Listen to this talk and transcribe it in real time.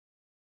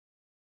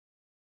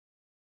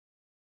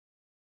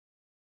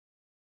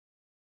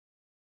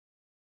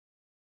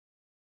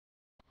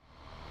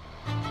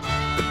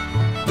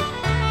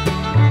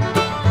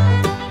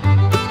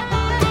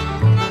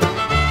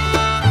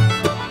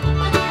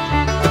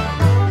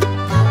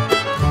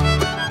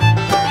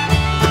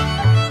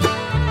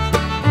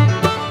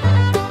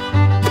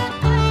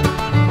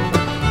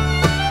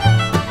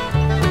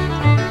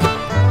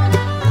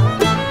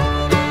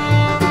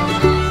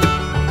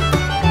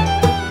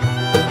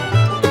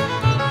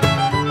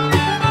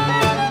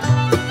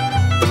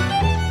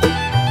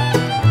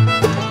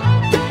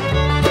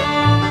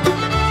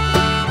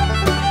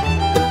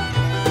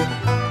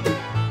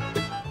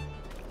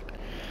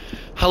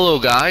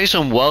guys,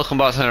 and welcome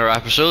back to another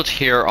episode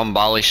here on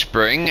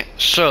Ballyspring.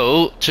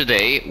 So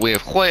today we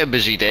have quite a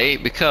busy day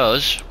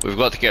because we've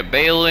got to get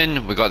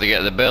baling, we've got to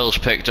get the bales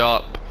picked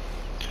up,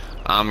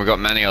 and we've got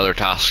many other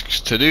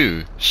tasks to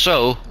do.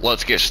 So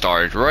let's get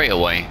started right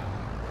away.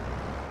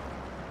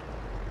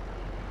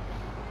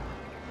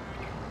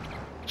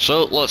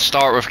 So let's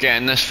start with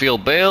getting this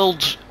field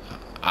baled,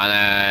 and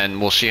then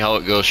we'll see how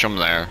it goes from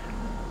there.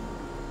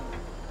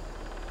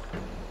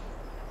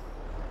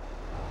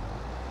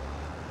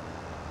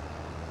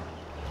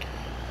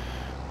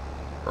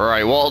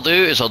 Right, what I'll do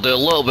is I'll do a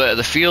little bit of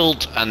the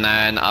field and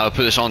then I'll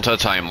put this onto a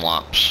time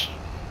lapse.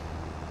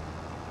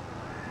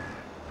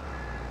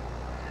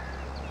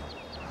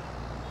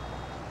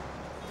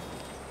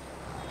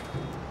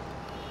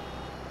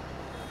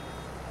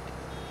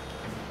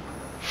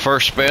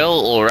 First bale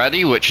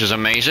already, which is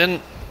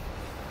amazing.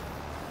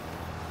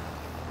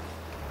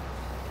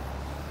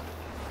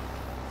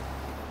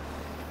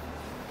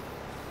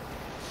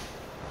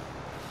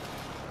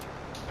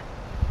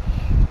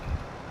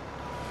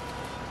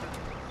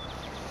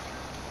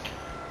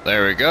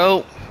 There we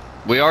go.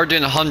 We are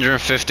doing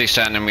 150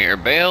 centimeter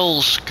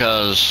bales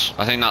because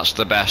I think that's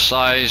the best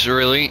size,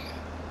 really.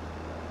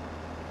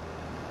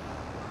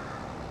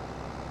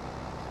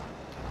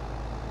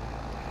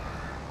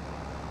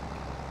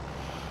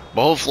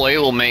 But hopefully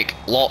we'll make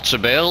lots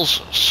of bales.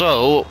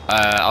 So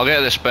I'll get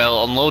this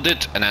bale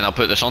unloaded and then I'll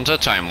put this onto a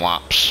time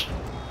lapse.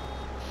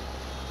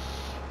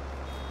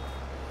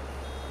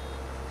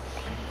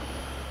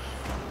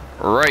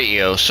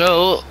 Rightio,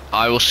 so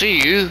I will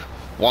see you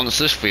once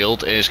this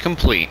field is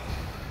complete.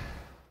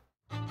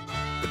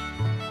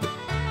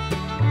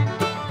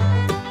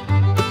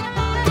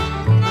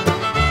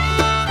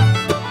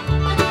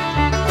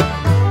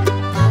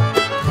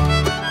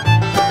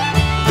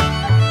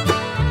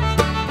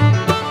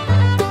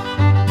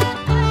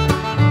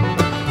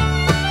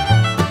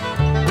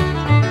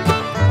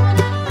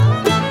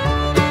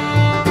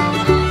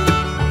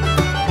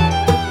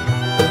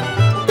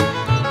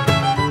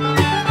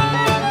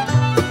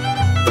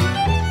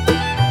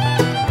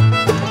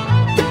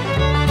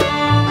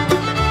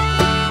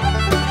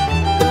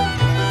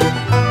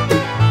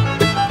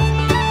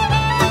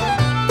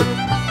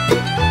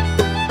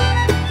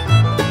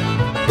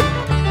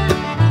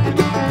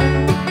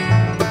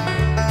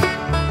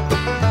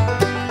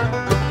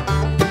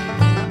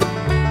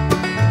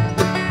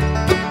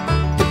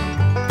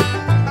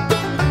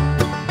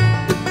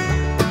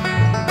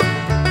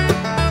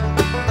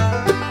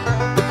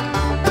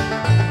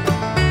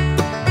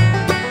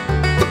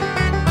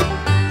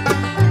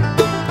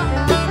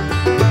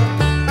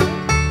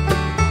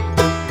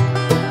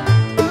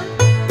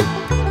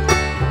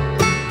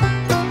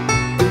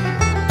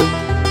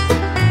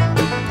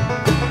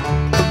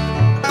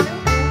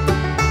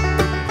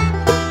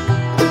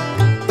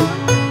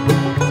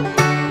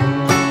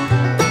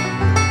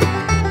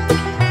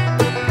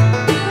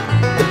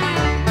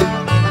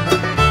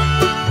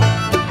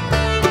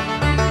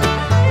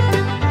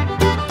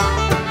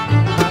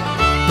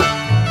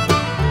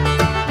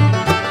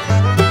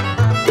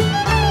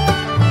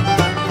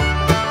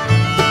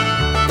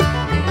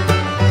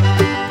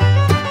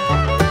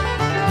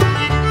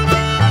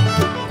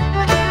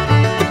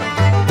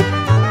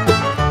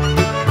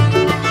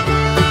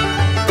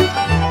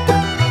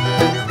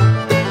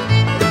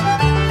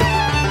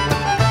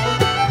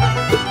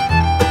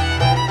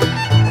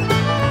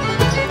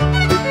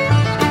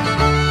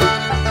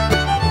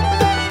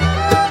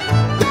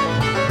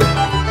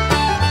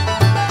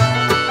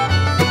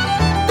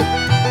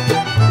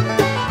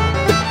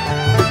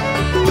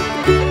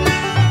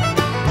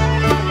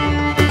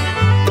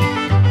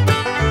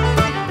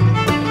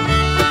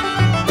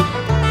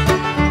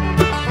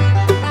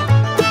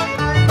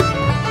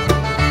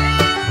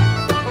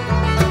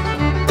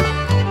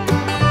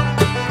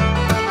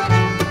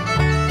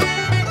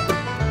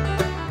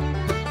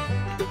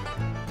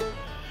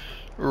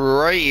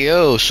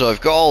 Rightio, so I've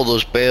got all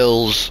those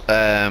bales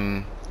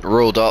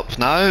rolled up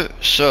now,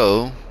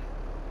 so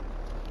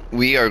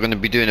we are going to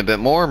be doing a bit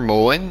more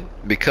mowing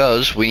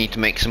because we need to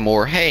make some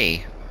more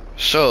hay.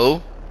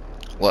 So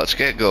let's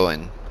get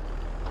going.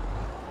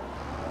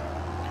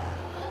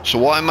 So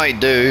what I might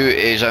do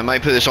is I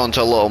might put this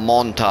onto a little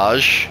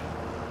montage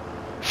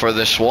for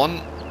this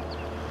one.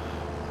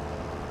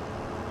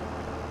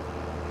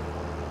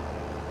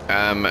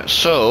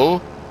 So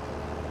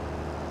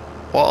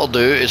what I'll do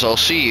is I'll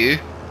see you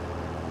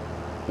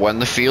when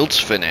the field's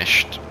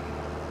finished.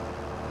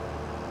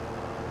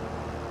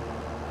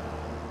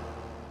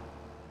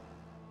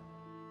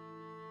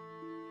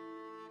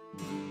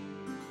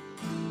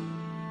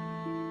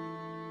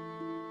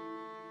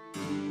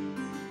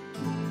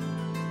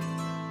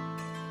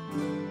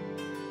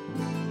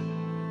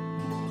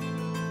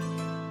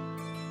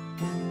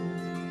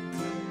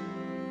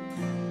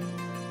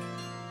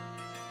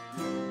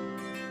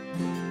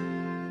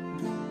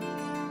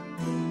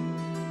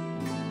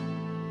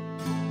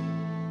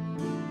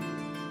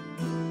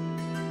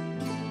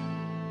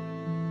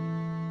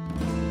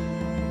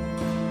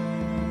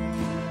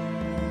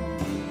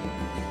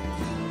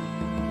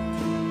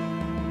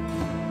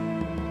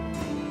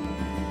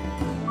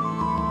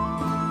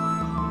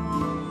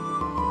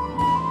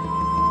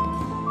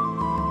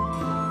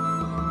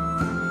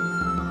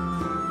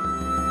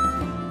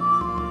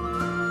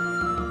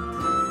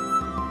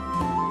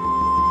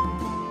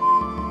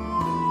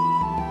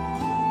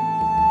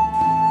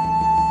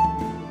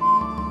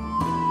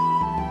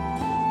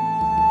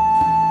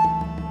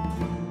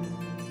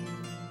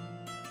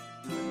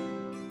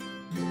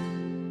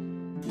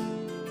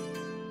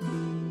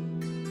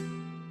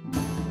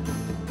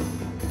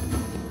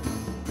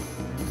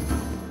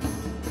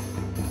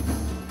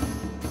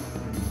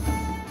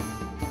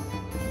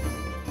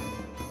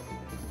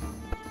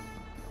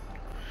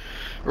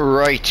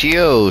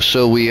 Rightio,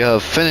 so we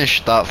have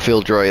finished that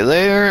field right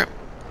there.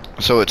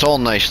 So it's all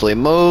nicely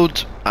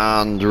mowed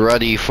and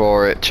ready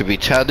for it to be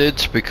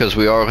tedded, because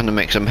we are going to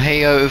make some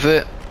hay out of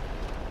it.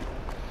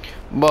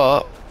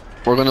 But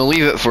we're going to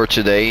leave it for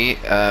today,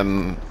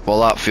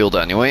 well, that field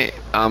anyway,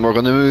 and we're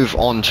going to move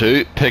on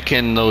to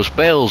picking those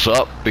bales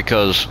up,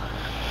 because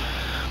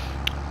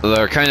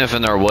they're kind of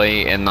in our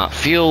way in that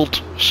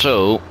field.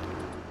 So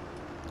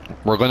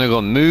we're going to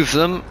go move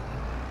them,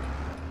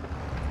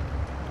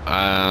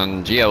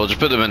 and yeah, we'll just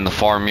put them in the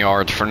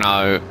farmyard for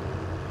now.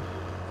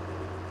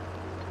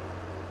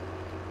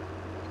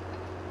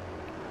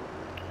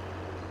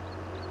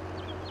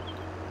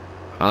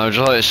 And I would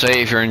just like to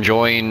say, if you're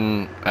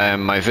enjoying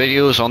my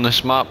videos on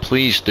this map,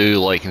 please do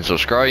like and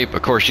subscribe.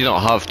 Of course, you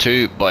don't have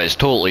to, but it's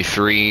totally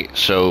free,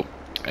 so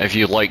if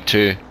you'd like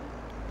to,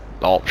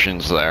 the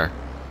option's there.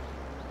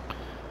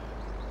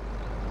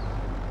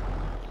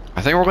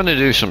 I think we're going to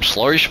do some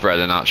slurry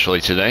spreading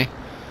actually today.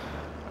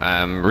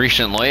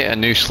 Recently, a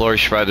new slurry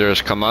spreader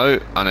has come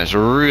out, and it's a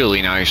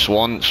really nice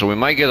one, so we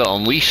might get it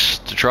on lease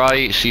to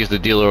try, see if the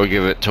dealer will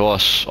give it to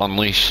us on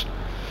lease.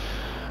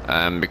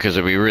 Because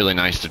it'd be really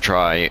nice to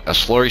try a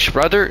slurry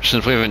spreader,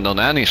 since we haven't done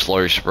any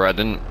slurry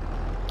spreading,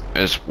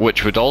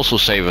 which would also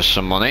save us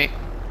some money.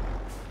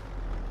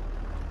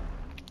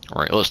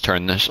 Right, let's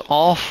turn this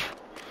off.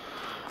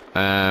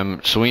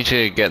 So we need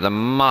to get the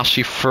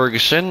Massey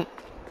Ferguson.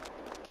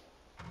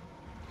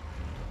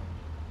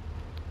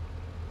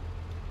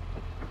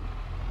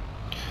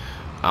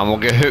 And we'll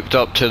get hooked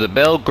up to the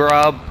bale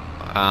grab,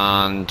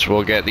 and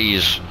we'll get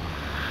these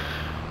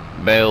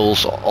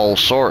bales all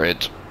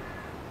sorted.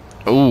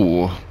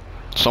 Ooh,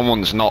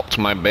 someone's knocked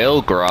my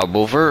bale grab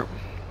over.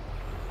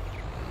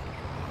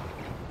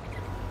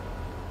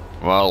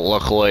 Well,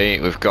 luckily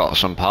we've got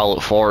some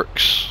pallet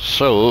forks,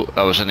 so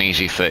that was an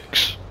easy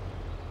fix.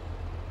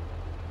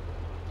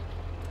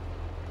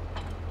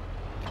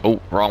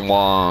 Oh, wrong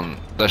one.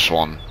 This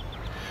one.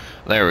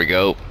 There we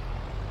go.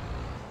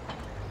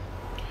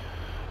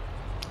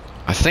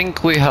 I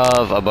think we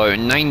have about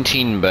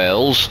 19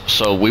 bales,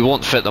 so we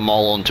won't fit them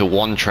all onto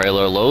one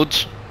trailer load.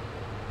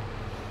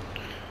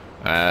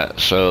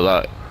 So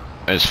that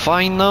is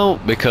fine though,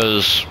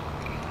 because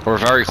we're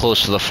very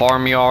close to the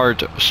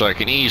farmyard, so I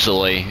can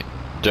easily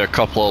do a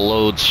couple of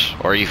loads,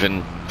 or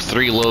even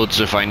 3 loads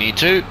if I need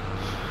to.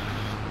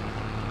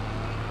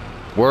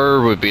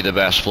 Where would be the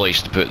best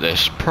place to put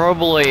this?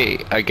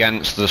 Probably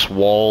against this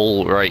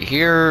wall right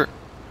here.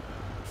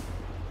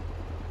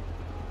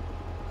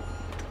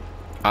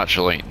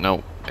 Actually,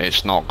 no,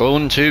 it's not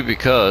going to,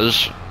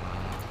 because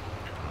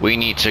we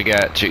need to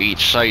get to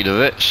each side of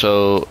it,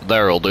 so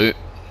there'll do.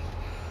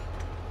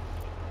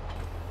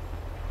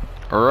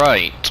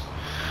 Right,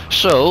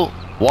 so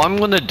what I'm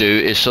going to do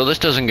is, so this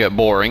doesn't get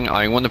boring,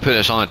 I'm going to put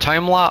this on a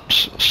time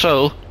lapse,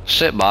 so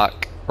sit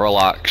back,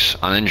 relax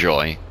and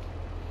enjoy.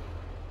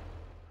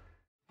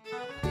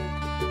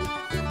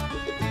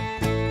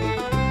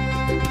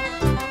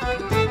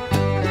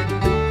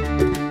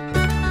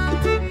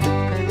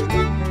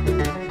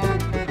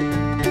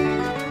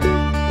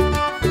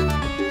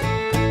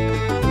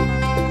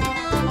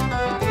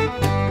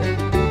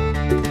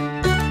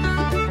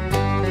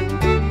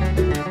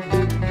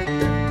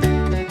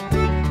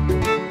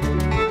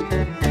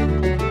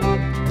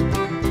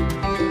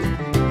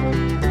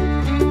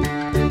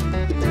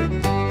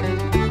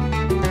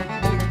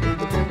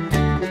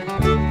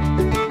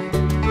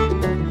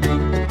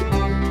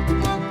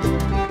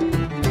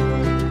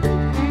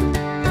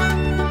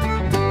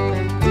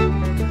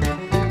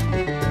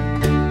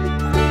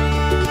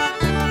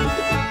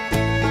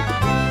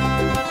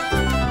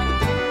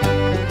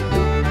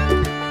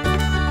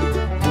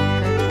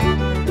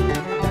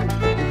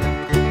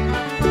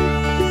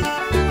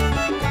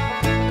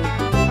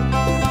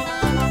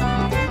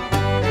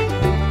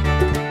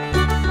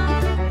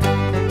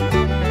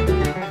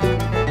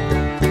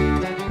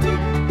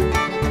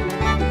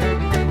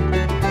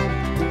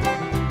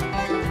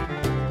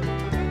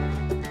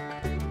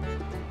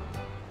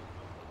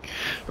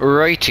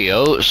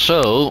 Rightio,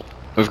 so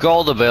we've got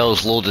all the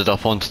bales loaded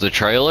up onto the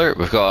trailer,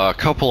 we've got a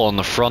couple on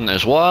the front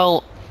as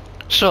well,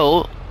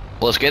 so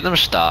let's get them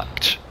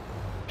stacked.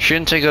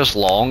 Shouldn't take us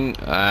long,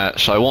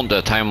 so I won't do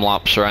a time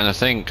lapse or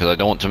anything, because I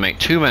don't want to make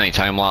too many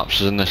time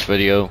lapses in this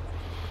video.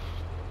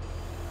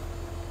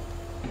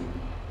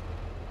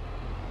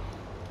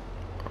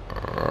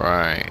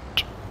 Right,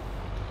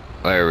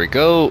 there we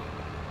go.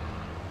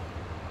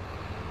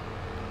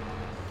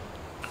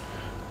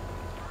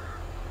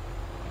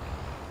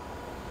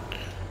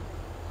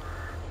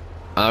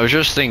 I was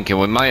just thinking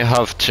we might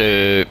have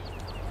to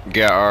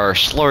get our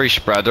slurry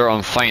spreader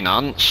on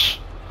finance,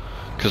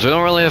 because we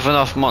don't really have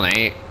enough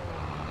money,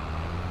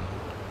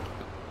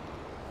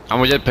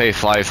 and we did pay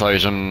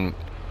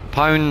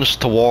 £5,000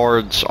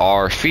 towards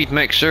our feed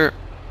mixer,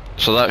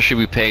 so that should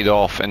be paid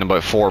off in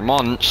about 4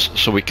 months,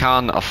 so we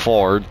can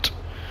afford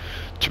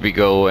to be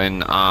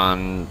going,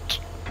 and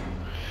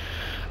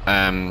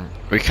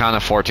we can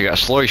afford to get a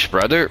slurry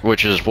spreader,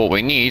 which is what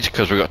we need,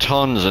 because we've got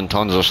tons and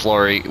tons of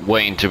slurry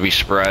waiting to be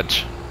spread.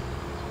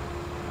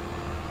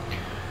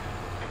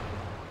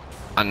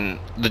 and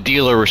the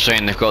dealer was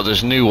saying they've got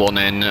this new one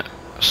in,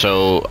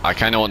 so I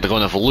kind of want to go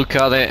and have a look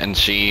at it and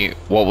see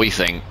what we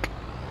think.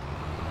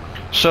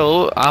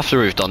 So after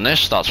we've done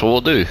this, that's what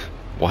we'll do.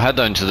 We'll head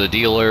down to the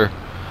dealer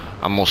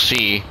and we'll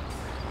see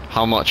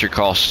how much it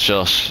costs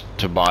us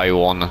to buy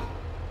one.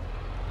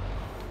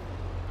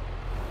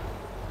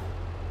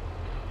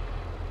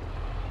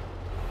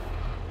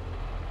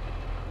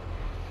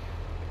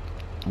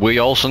 We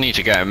also need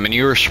to get a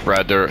manure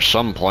spreader at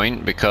some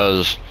point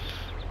because,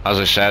 as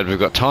I said, we've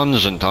got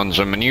tons and tons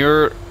of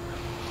manure.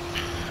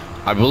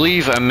 I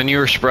believe a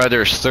manure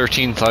spreader is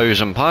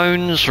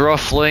 £13,000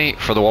 roughly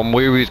for the one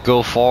we would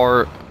go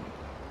for.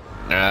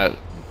 I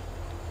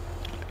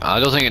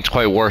don't think it's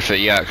quite worth it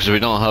yet because we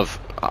don't have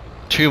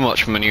too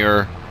much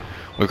manure.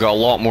 We've got a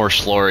lot more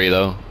slurry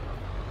though.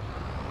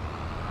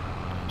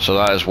 So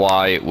that is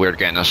why we're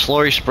getting a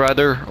slurry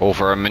spreader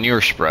over a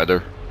manure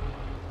spreader.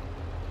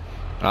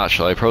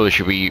 Actually, I probably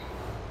should be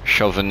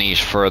shoving these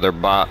further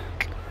back.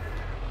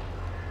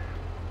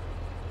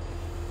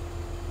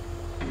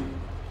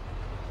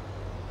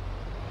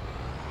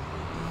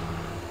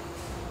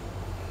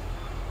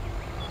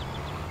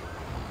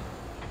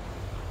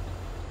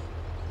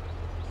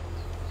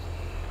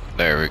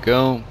 There we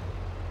go.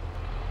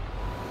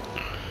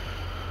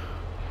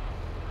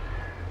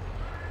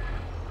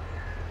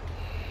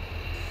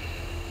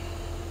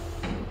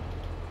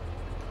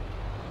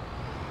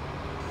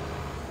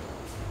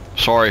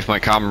 Sorry if my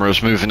camera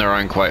is moving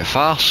around quite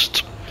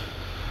fast.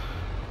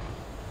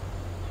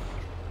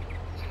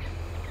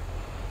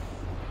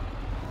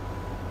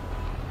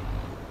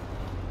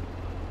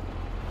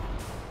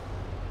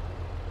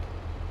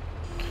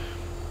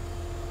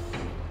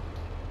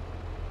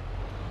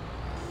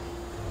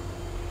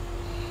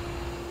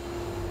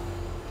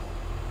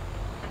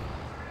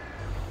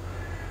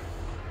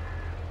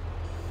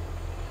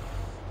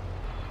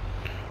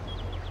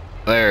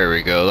 There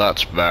we go,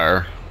 that's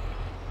better.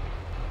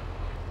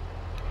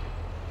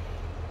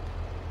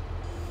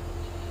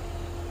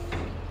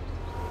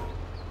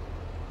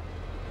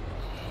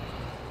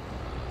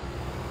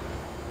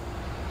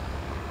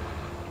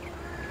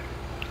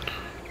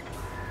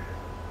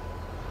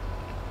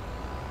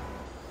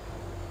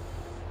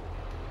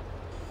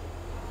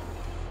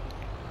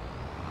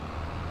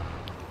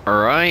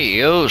 Alright,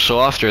 yo,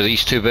 so after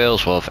these 2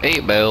 bales, we'll have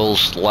 8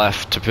 bales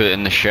left to put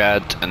in the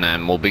shed, and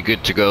then we'll be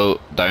good to go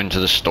down to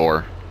the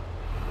store.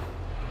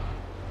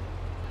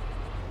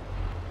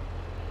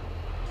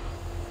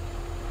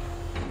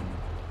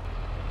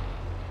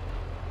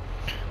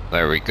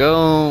 There we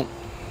go.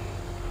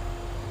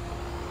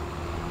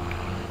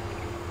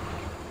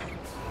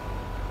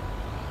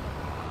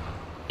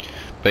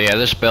 But yeah,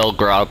 this bale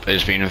grab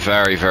has been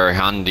very, very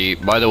handy.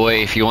 By the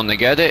way, if you want to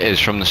get it,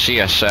 it's from the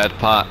CSZ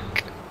pack.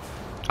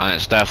 And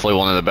it's definitely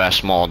one of the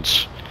best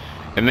mods.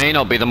 It may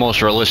not be the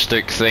most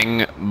realistic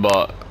thing,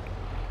 but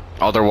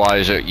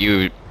otherwise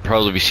you'd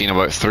probably be seeing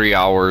about 3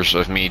 hours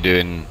of me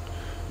doing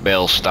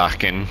bale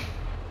stacking.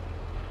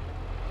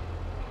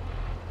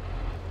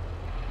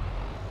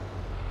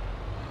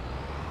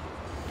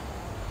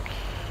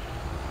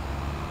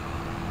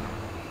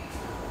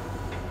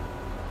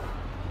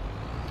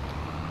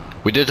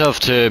 We did have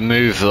to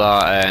move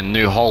that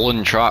New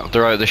Holland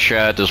tractor out of the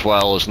shed, as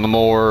well as the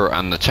mower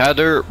and the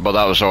tedder, but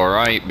that was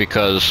alright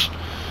because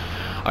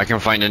I can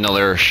find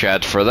another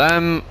shed for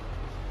them.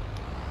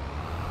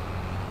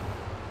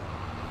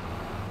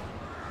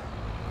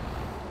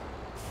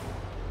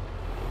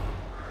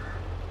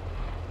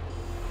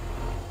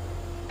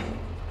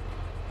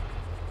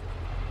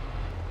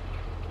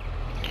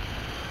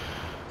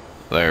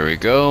 There we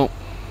go.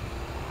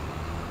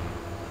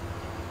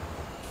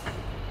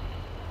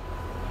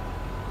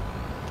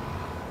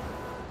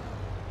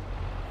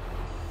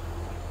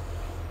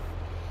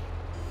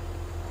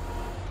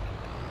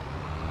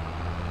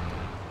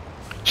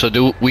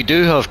 So we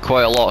do have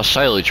quite a lot of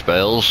silage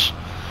bales,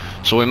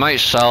 so we might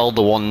sell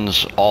the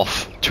ones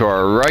off to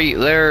our right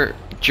there,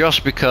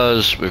 just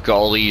because we've got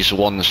all these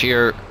ones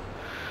here.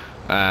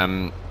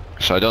 So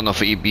I don't know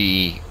if it'd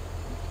be,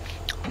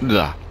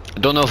 I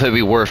don't know if it'd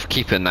be worth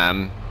keeping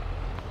them,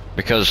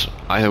 because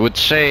I would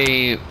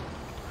say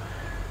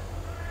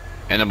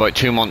in about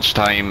 2 months'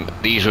 time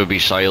these would be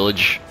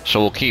silage. So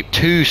we'll keep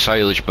 2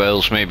 silage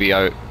bales maybe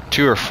out,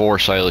 2 or 4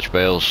 silage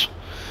bales.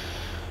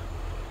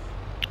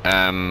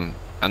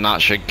 And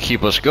that should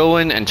keep us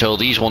going until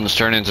these ones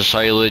turn into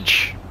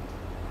silage.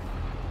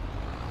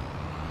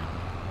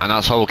 And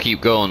that's how we'll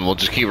keep going. We'll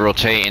just keep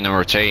rotating and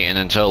rotating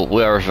until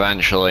we're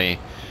eventually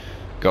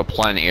got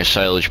plenty of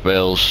silage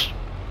bales.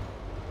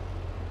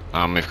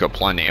 And we've got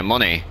plenty of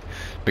money.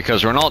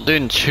 Because we're not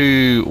doing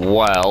too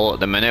well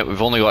at the minute.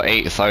 We've only got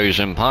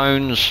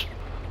 £8,000.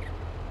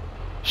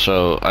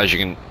 So as you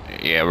can,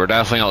 yeah, we're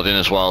definitely not doing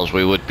as well as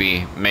we would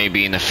be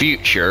maybe in the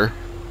future.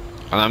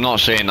 And I'm not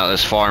saying that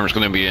this farm is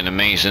going to be doing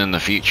amazing in the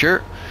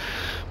future,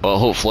 but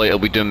hopefully it'll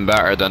be doing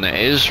better than it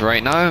is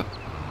right now.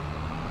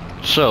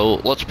 So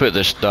let's put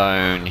this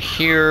down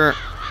here.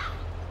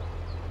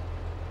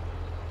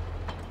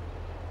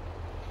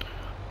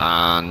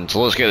 And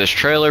let's get this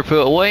trailer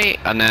put away,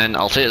 and then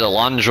I'll take the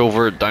Land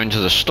Rover down to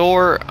the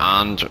store,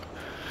 and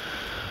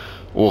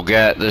we'll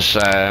get this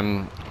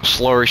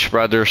slurry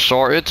spreader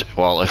sorted.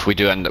 Well, if we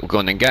do end up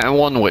going and getting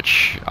one,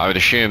 which I would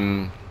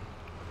assume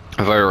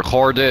if I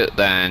record it,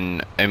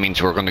 then it means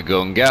we're going to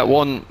go and get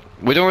one.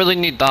 We don't really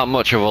need that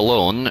much of a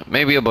loan,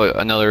 maybe about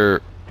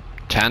another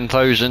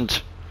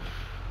 10,000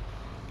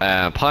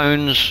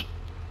 pounds.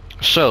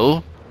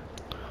 So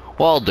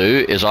what I'll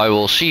do is I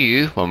will see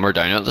you when we're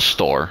down at the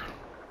store.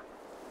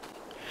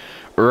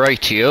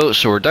 Rightio,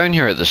 so we're down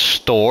here at the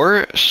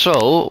store.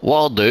 So what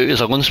I'll do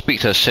is I'm going to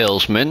speak to a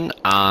salesman,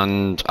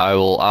 and I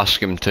will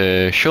ask him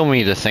to show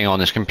me the thing on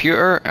his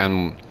computer,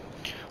 and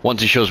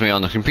once he shows me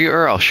on the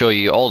computer, I'll show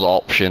you all the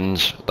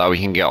options that we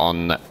can get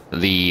on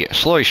the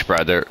slurry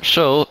spreader.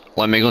 So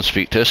let me go and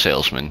speak to a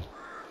salesman.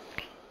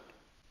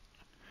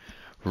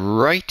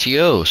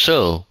 Rightio,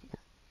 so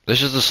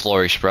this is the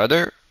slurry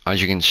spreader.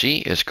 As you can see,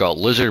 it's got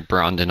lizard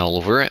branding all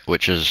over it,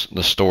 which is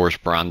the store's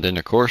branding,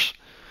 of course.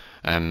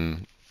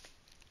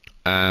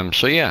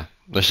 So yeah,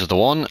 this is the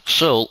one.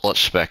 So let's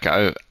spec it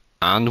out,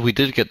 and we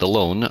did get the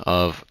loan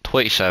of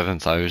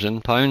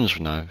 £27,000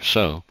 now.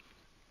 So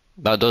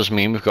that does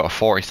mean we've got a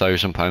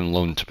 £40,000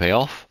 loan to pay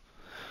off,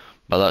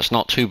 but that's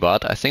not too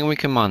bad. I think we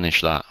can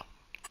manage that.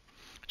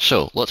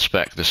 So let's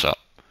spec this up.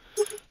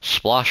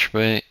 Splash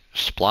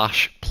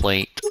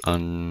plate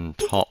and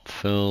top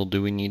fill.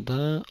 Do we need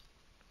that?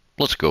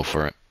 Let's go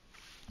for it.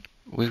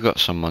 We've got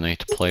some money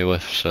to play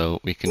with, so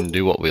we can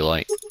do what we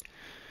like.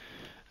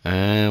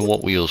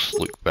 What wheels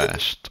look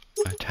best?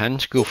 I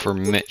tend to go for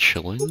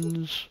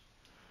Michelins.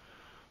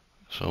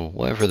 So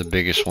whatever the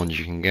biggest ones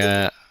you can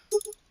get.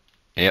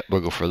 Yep,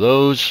 we'll go for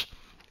those.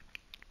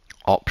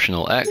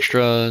 Optional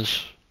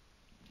extras.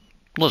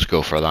 Let's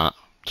go for that.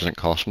 Doesn't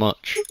cost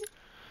much.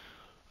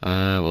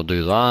 We'll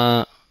do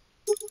that.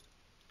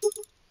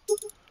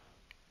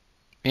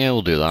 Yeah,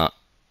 we'll do that.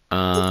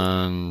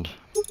 And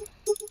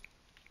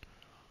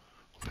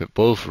put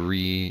both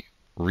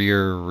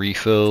rear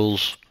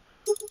refills.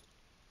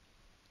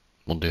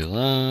 We'll do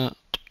that.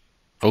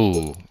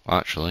 Oh,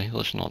 actually,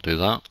 let's not do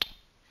that.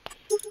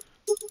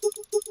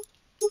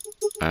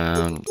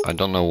 And I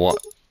don't know what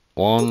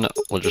one.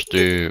 We'll just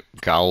do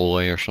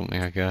Galloway or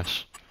something, I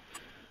guess.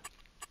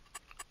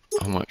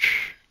 How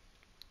much?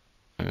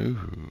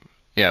 Ooh.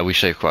 Yeah, we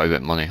saved quite a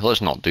bit of money.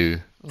 Let's not do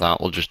that.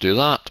 We'll just do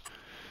that.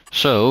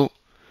 So,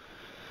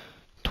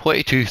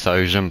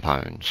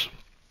 £22,000.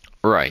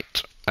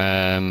 Right.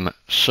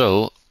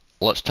 So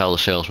let's tell the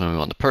salesman we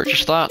want to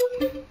purchase that.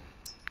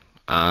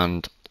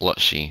 And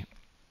let's see.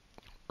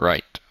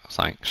 Right,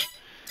 thanks.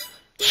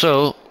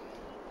 So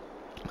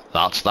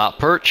that's that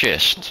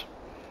purchased.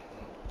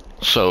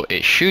 So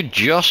it should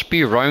just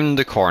be round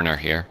the corner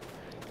here.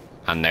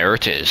 And there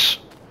it is.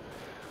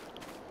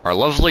 Our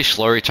lovely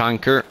slurry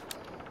tanker,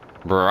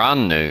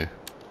 brand new.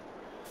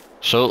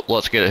 So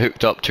let's get it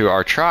hooked up to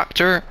our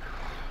tractor,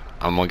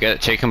 and we'll get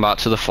it taken back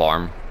to the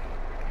farm.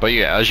 But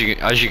yeah, as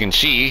you can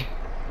see,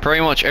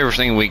 pretty much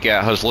everything we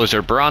get has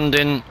lizard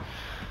branding.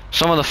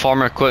 Some of the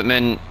farm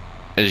equipment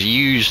is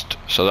used,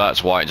 so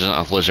that's why it doesn't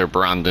have lizard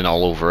branding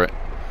all over it.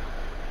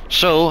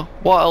 So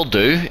what I'll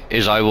do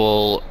is I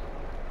will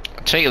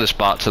take this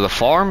back to the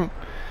farm,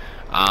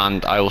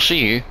 and I will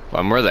see you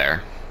when we're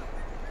there.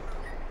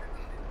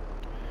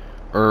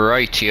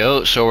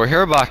 Rightio, so we're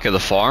here back at the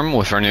farm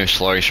with our new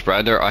slurry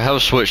spreader. I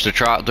have switched the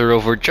tractor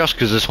over just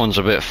because this one's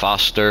a bit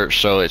faster,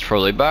 so it's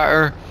probably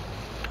better.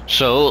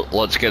 So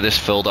let's get this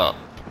filled up.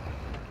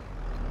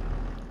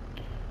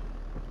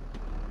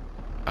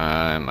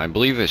 I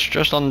believe it's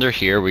just under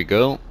here we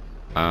go,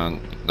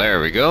 and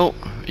there we go.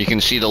 You can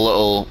see the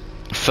little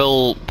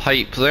fill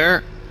pipe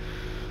there.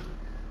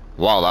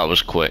 Wow, that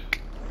was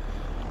quick.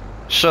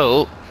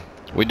 So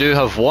we do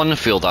have one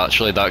field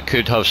actually that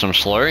could have some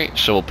slurry,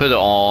 so we'll put it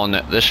on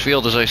this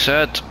field as I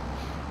said.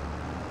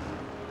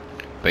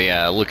 But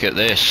yeah, look at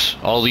this,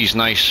 all these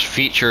nice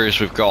features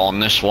we've got on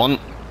this one.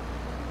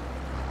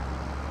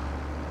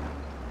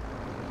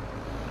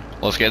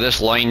 Let's get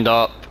this lined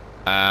up,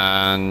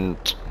 and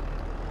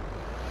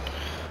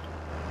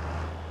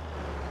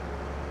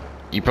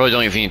you probably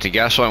don't even need to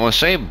guess what I want to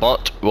say,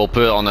 but we'll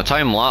put it on the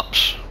time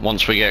lapse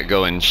once we get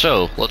going.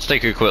 So let's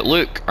take a quick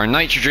look. Our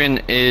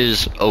nitrogen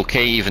is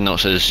okay, even though it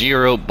says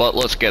 0, but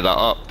let's get that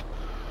up.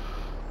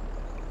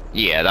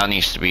 Yeah, that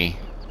needs to be.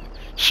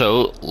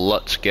 So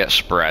let's get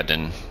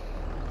spreading.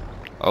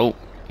 Oh,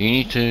 you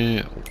need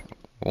to.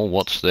 Oh,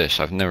 what's this?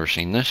 I've never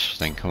seen this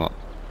thing come up.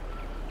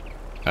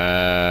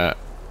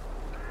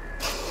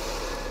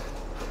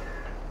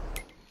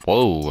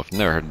 Whoa, I've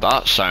never heard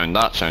that sound.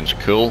 That sounds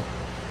cool.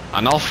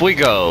 And off we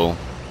go.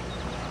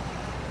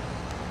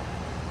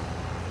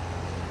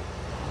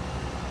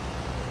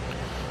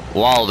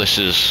 Wow, this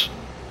is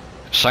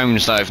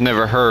sounds that I've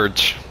never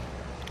heard.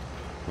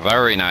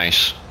 Very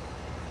nice.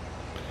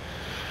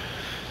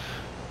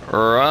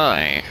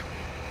 Right.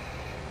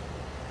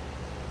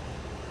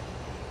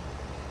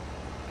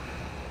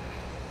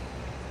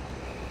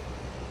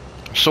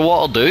 So what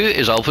I'll do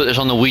is I'll put this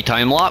on the Wii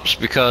time lapse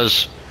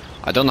because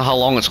I don't know how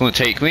long it's going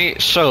to take me.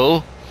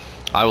 So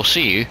I will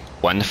see you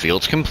when the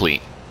field's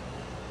complete.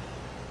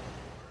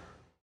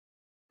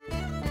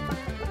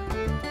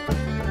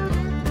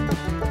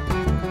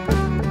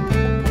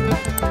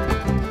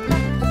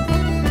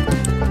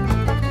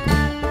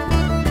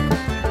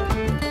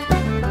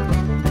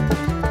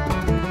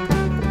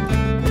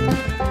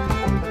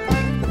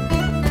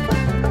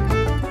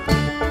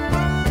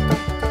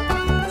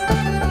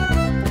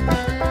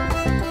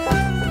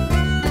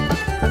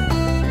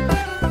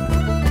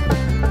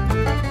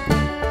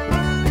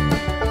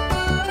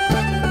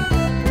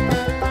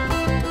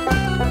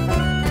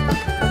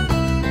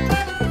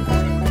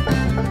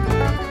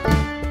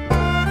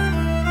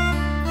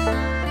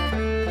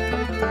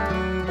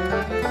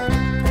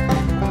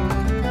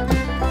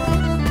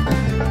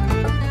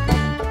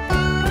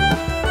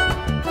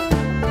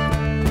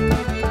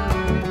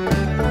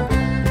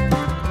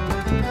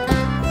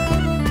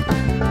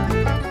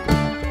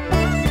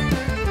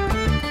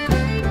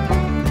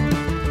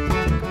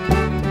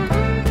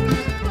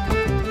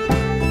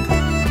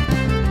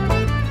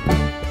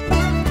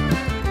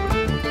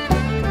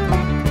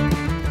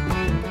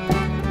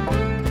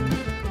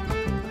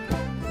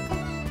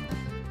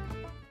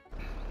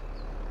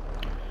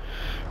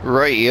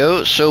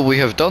 Rightio, so we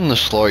have done the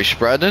slurry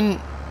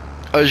spreading.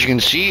 As you can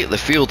see, the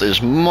field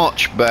is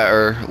much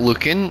better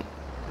looking.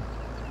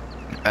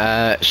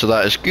 So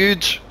that is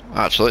good.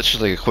 Actually, let's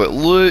just take a quick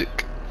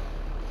look.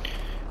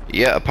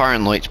 Yeah,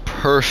 apparently it's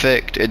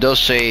perfect. It does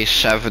say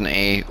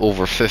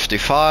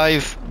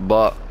 70/55,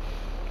 but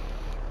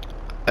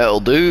it'll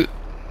do.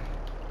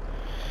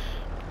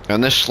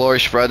 And this slurry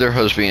spreader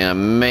has been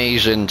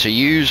amazing to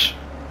use.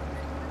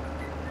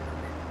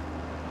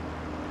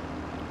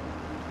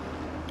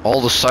 All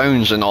the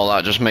sounds and all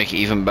that just make it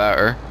even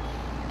better.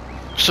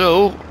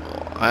 So,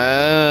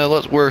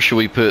 where should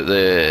we put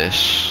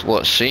this?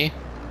 Let's see.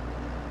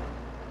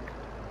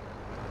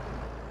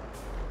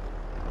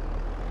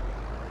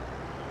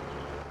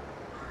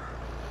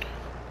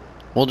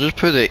 We'll just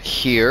put it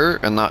here,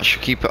 and that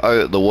should keep it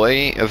out of the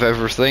way of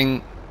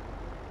everything.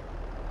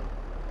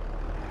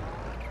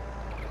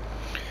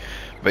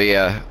 But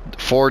yeah,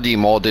 4D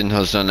modding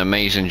has done an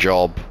amazing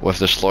job with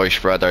the slurry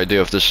spreader, I do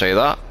have to say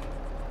that.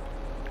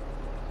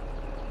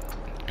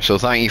 So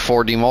thank you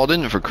 4D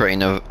Modding for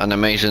creating an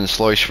amazing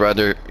slurry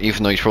spreader,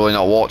 even though he's probably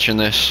not watching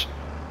this.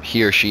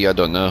 He or she, I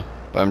don't know.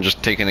 But I'm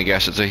just taking a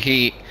guess it's a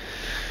he.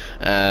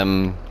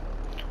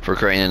 For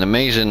creating an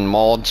amazing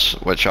mods,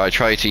 which I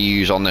try to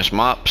use on this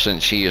map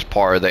since he is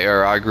part of the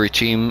Air Agri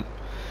team.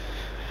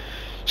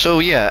 So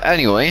yeah,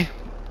 anyway.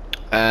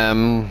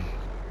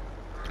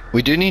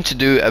 We do need to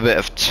do a bit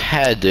of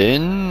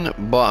tedding,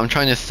 but I'm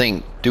trying to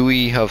think, do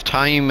we have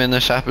time in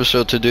this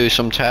episode to do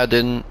some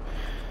tedding?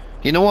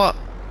 You know what?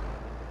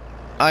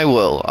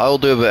 I'll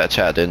do a bit of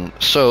tedding.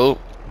 So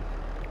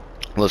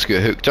let's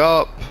get hooked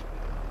up.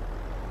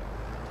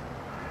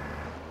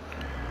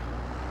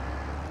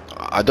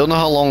 I don't know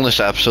how long this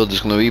episode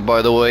is going to be,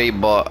 by the way,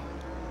 but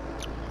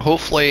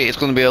hopefully it's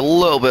going to be a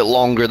little bit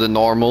longer than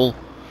normal,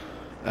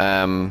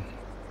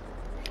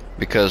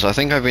 because I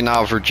think I've been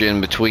averaging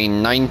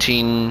between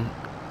 19,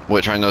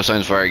 which I know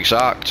sounds very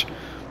exact,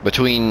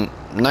 between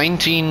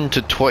 19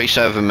 to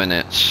 27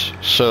 minutes.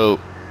 So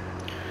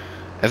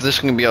if this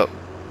is going to be up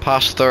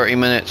past 30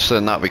 minutes,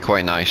 then that'd be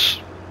quite nice.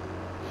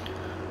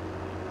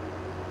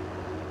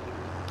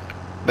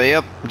 But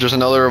yep, just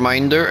another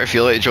reminder, if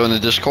you'd like to join the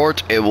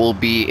Discord, it will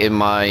be in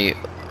my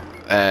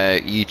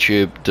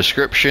YouTube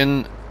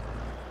description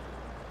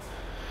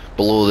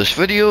below this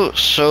video.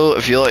 So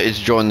if you'd like to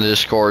join the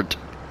Discord,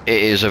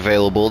 it is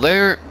available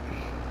there.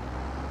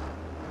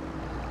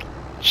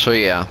 So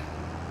yeah.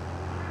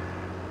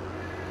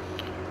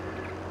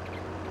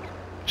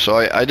 So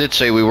I did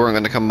say we weren't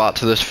going to come back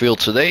to this field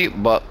today,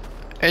 but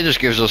it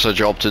just gives us a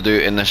job to do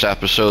in this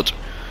episode.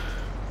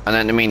 And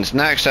then it means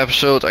next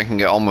episode I can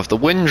get on with the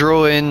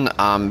windrowing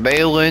and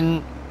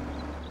baling.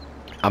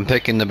 I'm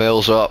picking the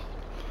bales up.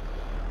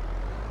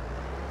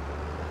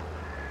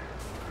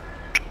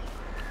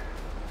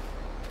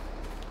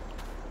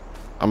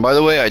 And by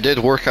the way, I did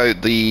work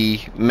out the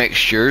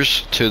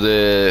mixtures to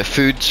the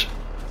food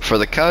for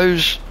the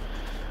cows.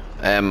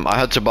 I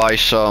had to buy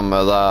some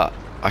of that.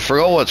 I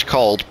forgot what it's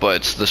called, but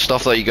it's the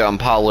stuff that you get on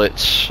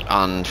pallets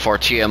and for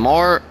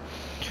TMR.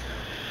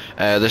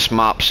 This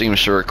map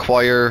seems to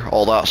require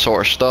all that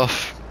sort of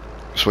stuff,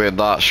 so we had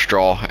that,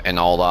 straw and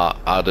all that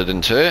added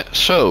into it.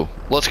 So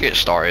let's get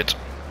started.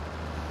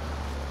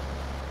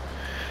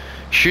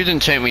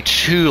 Shouldn't take me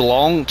too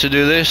long to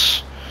do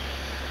this.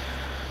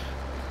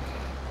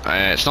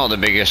 It's not the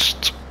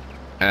biggest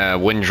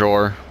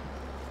windrower,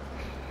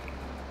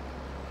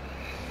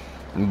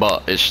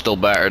 but it's still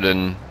better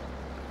than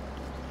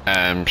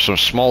some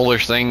smaller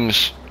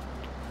things.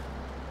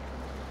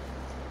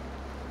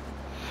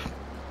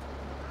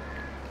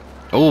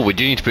 Oh, we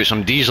do need to put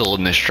some diesel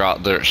in this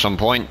tractor at some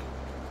point.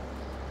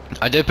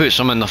 I did put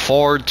some in the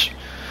Ford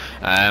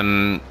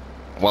while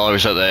I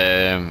was at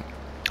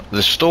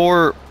the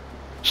store,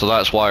 so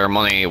that's why our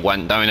money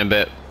went down a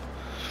bit.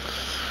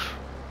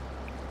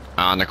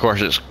 And of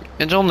course it's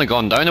only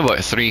gone down about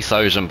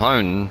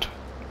 £3,000.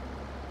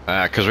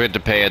 because we had to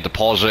pay a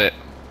deposit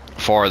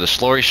for the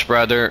slurry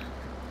spreader.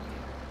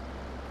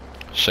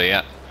 So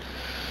yeah.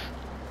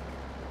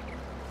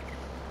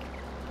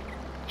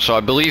 So I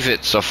believe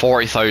it's a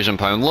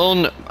 £40,000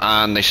 loan,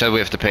 and they said we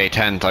have to pay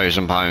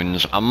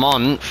 £10,000 a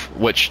month,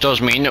 which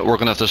does mean that we're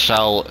going to have to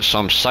sell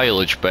some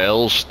silage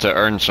bales to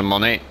earn some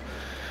money.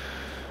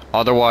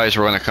 Otherwise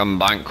we're going to come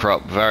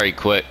bankrupt very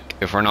quick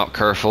if we're not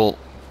careful.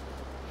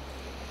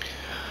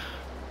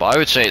 But I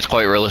would say it's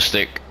quite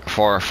realistic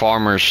for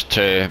farmers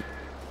to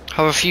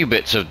have a few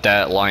bits of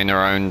debt lying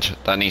around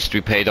that needs to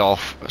be paid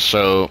off.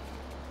 So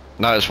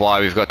that is why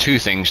we've got two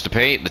things to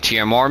pay, the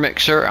TMR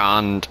mixer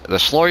and the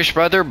slurry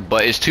spreader,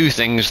 but it's two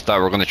things that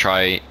we're going to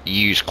try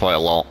use quite a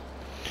lot.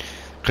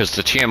 Because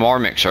the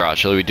TMR mixer,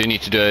 actually, we do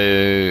need to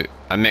do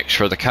a mix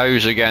for the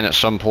cows again at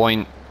some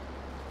point.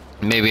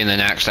 Maybe in the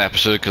next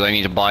episode, because I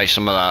need to buy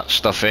some of that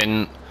stuff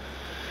in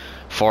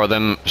for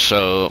them.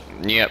 So,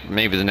 yep,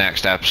 maybe the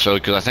next episode,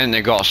 because I think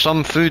they got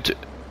some food,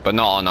 but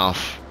not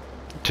enough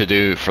to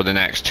do for the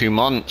next 2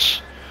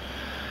 months.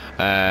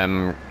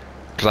 Because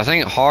I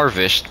think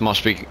harvest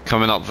must be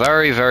coming up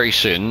very, very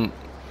soon,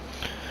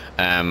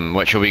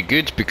 which will be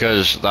good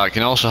because that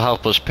can also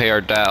help us pay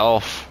our debt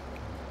off.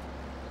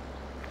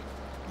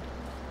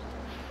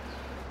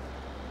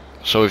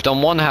 So we've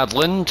done one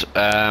headland.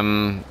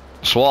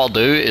 So what I'll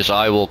do is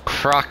I will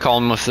crack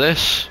on with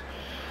this,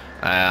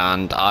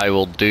 and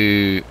I'll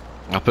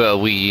put a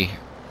wee,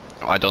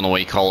 I don't know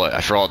what you call it,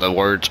 I forgot the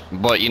word,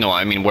 but you know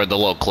what I mean, where the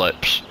little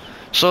clips.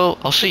 So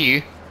I'll see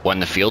you when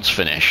the field's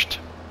finished.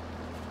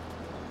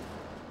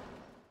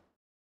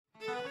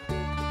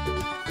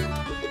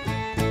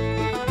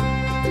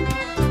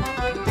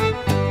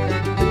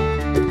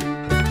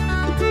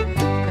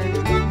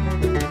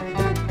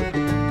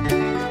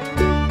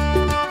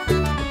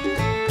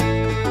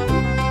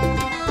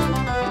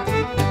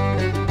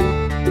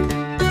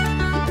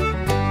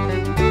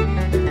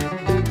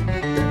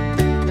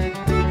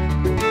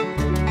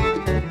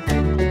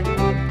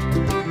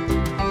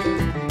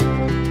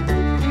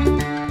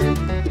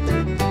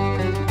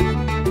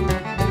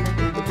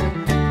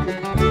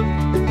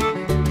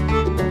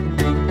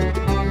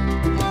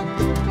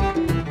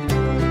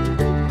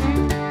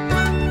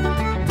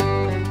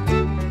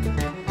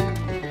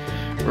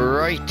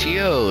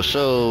 Rightio,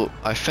 so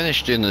I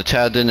finished doing the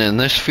tedding in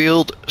this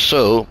field,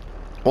 so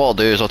what I'll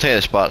do is I'll take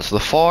this back to the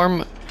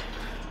farm,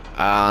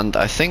 and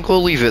I think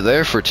we'll leave it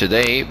there for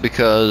today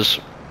because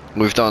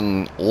we've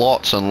done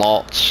lots and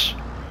lots,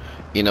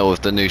 you know,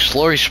 with the new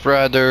slurry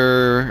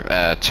spreader,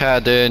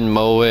 tedding,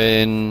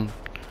 mowing,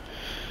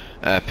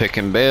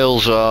 picking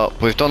bales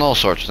up. We've done all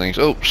sorts of things.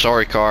 Oh,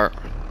 sorry car,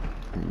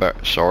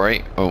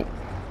 sorry. Oh,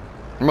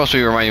 you must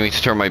be reminding me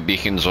to turn my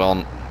beacons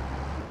on.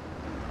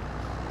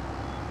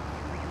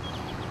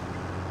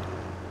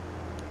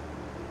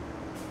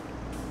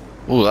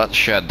 Oh, that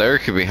shed there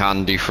could be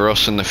handy for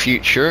us in the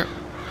future.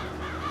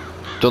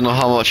 Don't know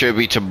how much it would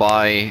be to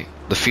buy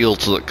the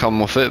fields that come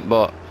with it,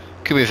 but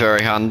it could be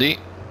very handy.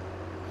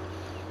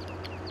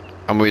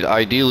 And we'd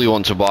ideally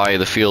want to buy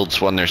the fields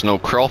when there's no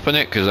crop in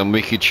it, because then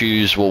we could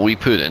choose what we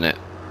put in it.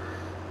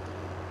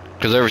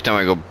 Because every time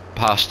I go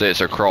past it, it's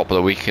a crop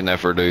that we can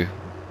never do.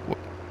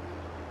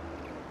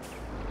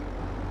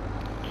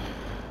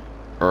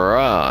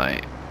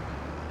 Right.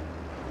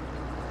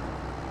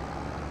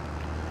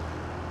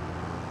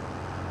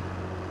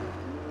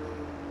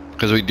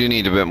 Because we do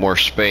need a bit more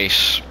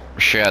space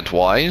shed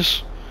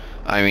wise.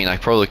 I mean, I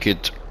probably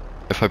could,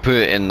 if I put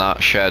it in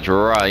that shed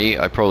right,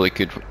 I probably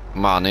could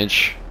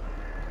manage.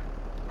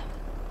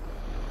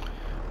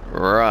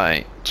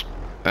 Right.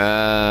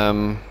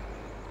 But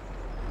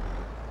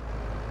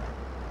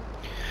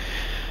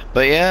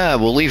yeah,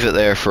 we'll leave it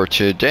there for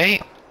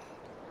today.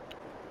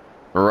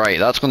 Right,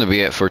 that's going to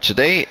be it for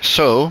today.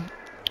 So,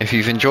 if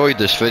you've enjoyed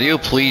this video,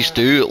 please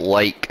do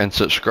like and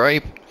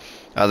subscribe.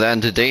 At the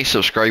end of the day,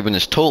 subscribing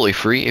is totally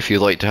free if you'd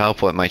like to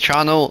help out my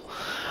channel.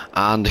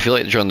 And if you'd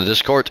like to join the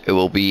Discord, it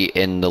will be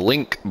in the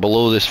link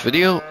below this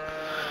video.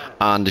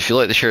 And if you'd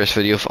like to share this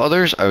video with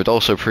others, I would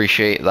also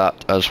appreciate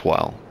that as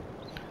well.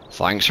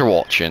 Thanks for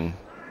watching.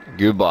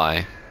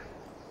 Goodbye.